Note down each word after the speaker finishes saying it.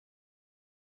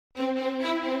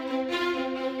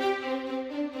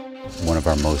One of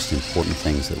our most important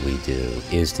things that we do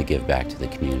is to give back to the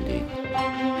community.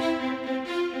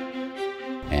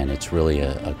 And it's really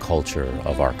a culture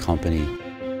of our company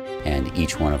and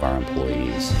each one of our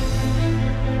employees.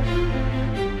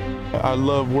 I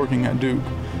love working at Duke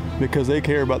because they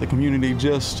care about the community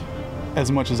just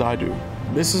as much as I do.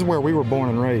 This is where we were born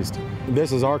and raised.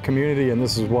 This is our community and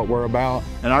this is what we're about.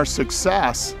 And our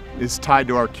success is tied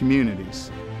to our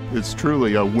communities. It's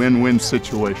truly a win-win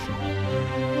situation.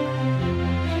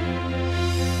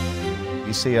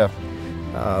 You see a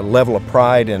level of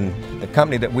pride in the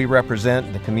company that we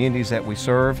represent, the communities that we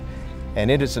serve,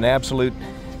 and it is an absolute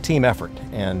team effort,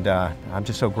 and I'm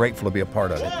just so grateful to be a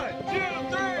part of it. 1, 2,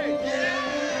 3,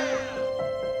 yeah!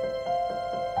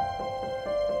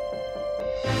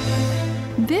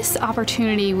 This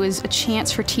opportunity was a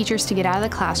chance for teachers to get out of the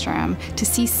classroom, to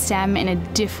see STEM in a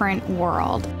different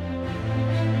world.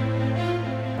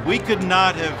 We could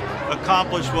not have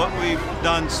accomplished what we've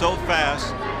done so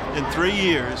fast in 3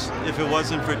 years if it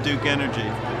wasn't for Duke Energy.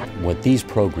 What these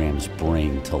programs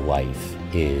bring to life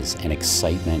is an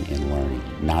excitement in learning,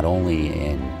 not only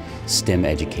in STEM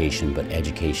education, but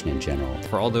education in general.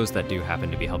 For all those that do happen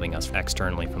to be helping us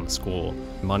externally from the school,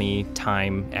 money,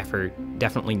 time, effort,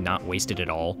 definitely not wasted at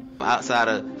all. Outside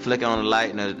of flicking on the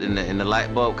light and the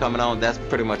light bulb coming on, that's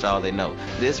pretty much all they know.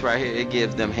 This right here, it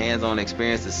gives them hands-on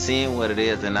experience of seeing what it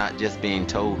is and not just being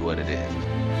told what it is.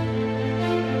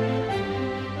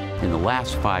 In the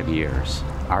last 5 years,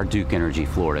 our Duke Energy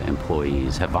Florida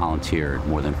employees have volunteered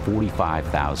more than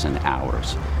 45,000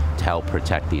 hours to help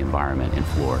protect the environment in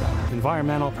Florida.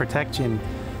 Environmental protection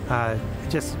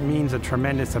just means a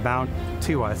tremendous amount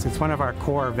to us. It's one of our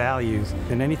core values,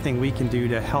 and anything we can do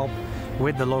to help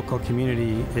with the local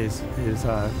community is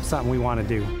something we want to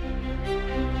do.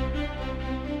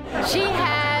 She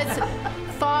has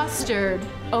fostered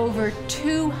over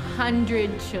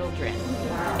 200 children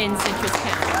in Citrus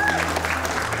County.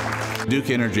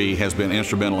 Duke Energy has been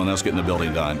instrumental in us getting the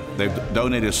building done. They've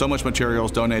donated so much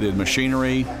materials, donated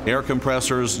machinery, air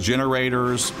compressors,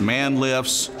 generators, man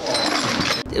lifts.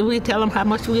 We tell them how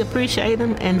much we appreciate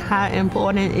them and how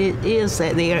important it is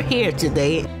that they are here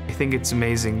today. I think it's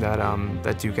amazing that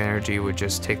that Duke Energy would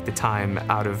just take the time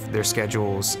out of their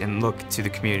schedules and look to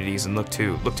the communities and look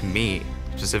to me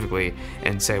specifically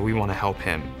and say we want to help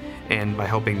him. And by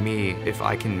helping me, if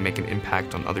I can make an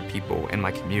impact on other people in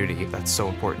my community, that's so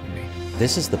important to me.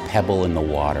 This is the pebble in the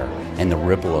water and the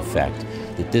ripple effect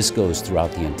that this goes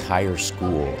throughout the entire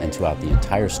school and throughout the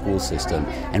entire school system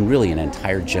and really an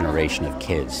entire generation of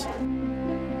kids.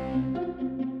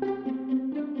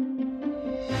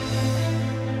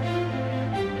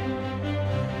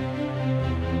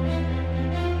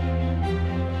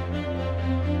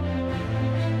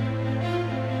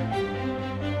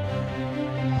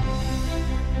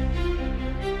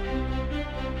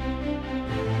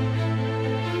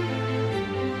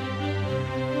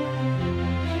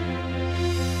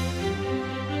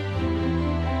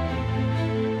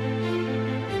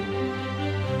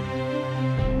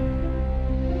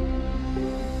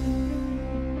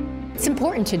 It's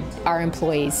important to our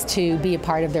employees to be a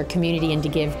part of their community and to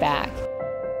give back.